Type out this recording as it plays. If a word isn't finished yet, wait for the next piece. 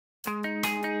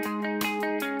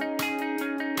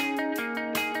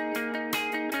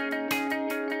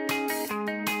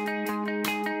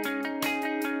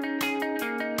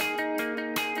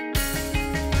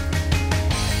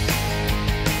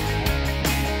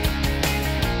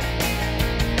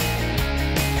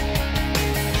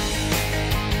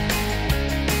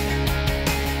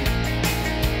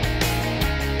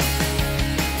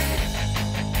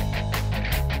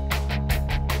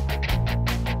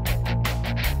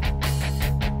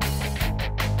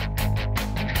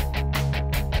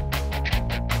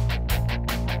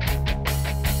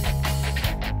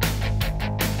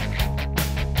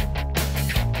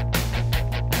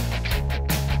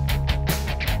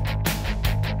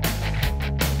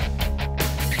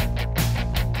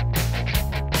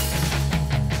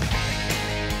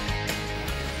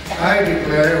I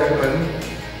declare open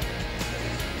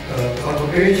the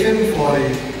convocation for the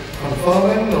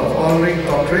conferment of honoring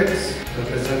doctorates, the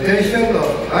presentation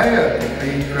of higher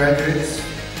degree graduates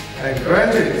and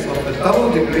graduates of the double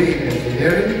degree in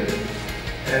engineering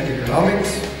and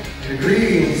economics,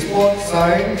 degree in sports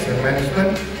science and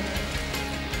management,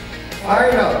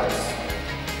 fine arts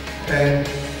and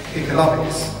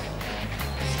economics.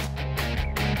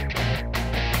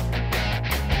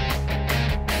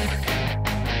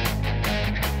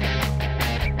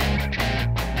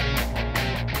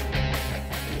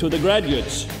 To the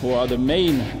graduates, who are the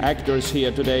main actors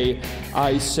here today,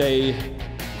 I say,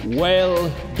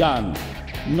 well done.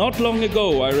 Not long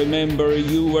ago, I remember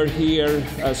you were here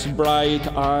as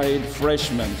bright-eyed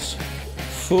freshmen,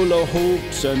 full of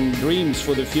hopes and dreams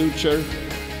for the future.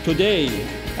 Today,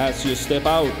 as you step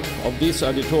out of this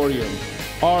auditorium,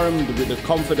 armed with the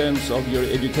confidence of your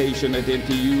education at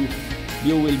NTU,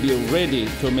 you will be ready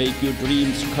to make your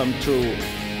dreams come true.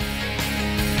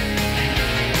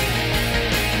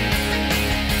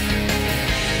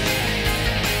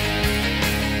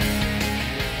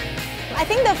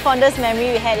 I think the fondest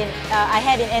memory I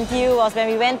had in NTU was when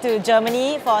we went to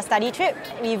Germany for a study trip.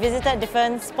 We visited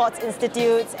different sports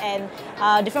institutes and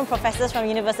different professors from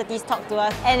universities talked to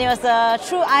us. And it was a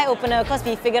true eye-opener because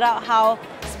we figured out how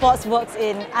sports works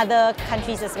in other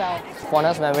countries as well.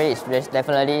 Fondest memory is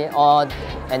definitely all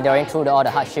enduring through all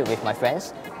the hardship with my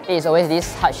friends. It is always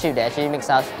this hardship that actually makes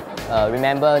us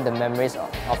remember the memories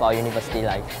of our university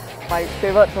life. My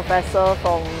favourite professor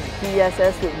from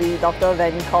PESS would be Dr.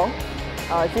 Vanny Kong.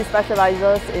 She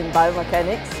specializes in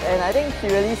biomechanics and I think she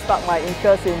really sparked my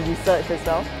interest in research as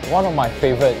well. One of my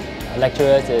favorite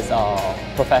lecturers is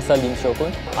Professor Lim Shio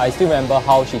Kun. I still remember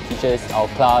how she teaches our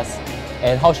class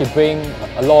and how she brings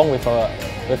along with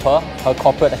her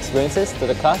corporate experiences to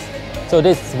the class. So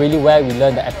this is really where we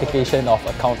learn the application of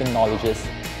accounting knowledges.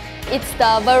 It's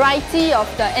the variety of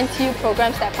the NTU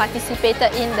programs that I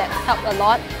participated in that helped a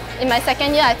lot. In my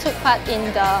second year, I took part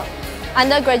in the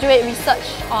undergraduate research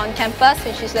on campus,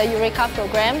 which is the Eureka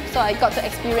program, so I got to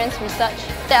experience research.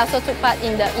 Then I also took part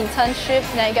in the internship,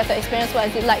 then I got to experience what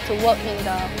it's like to work in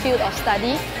the field of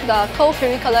study. The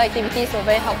co-curricular activities were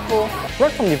very helpful.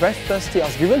 Right from the very first day, I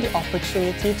was given the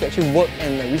opportunity to actually work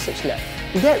in a research lab.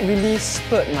 That really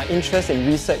spurred my interest in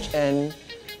research, and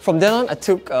from then on I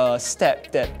took a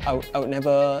step that I would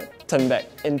never turn back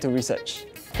into research.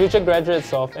 Future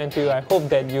graduates of NTU, I hope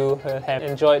that you have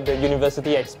enjoyed the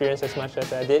university experience as much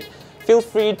as I did. Feel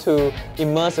free to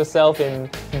immerse yourself in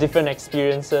different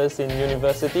experiences in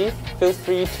university. Feel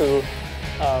free to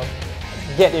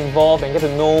get involved and get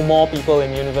to know more people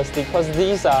in university, because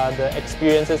these are the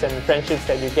experiences and friendships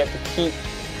that you get to keep.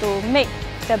 To make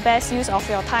the best use of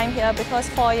your time here, because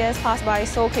 4 years pass by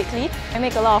so quickly. I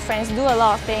make a lot of friends, do a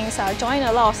lot of things, join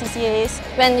a lot of CCAs.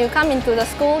 When you come into the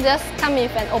school, just come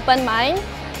with an open mind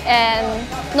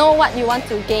and know what you want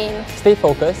to gain. Stay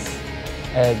focused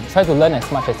and try to learn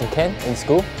as much as you can in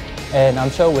school, and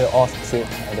I'm sure we'll all succeed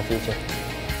in the future.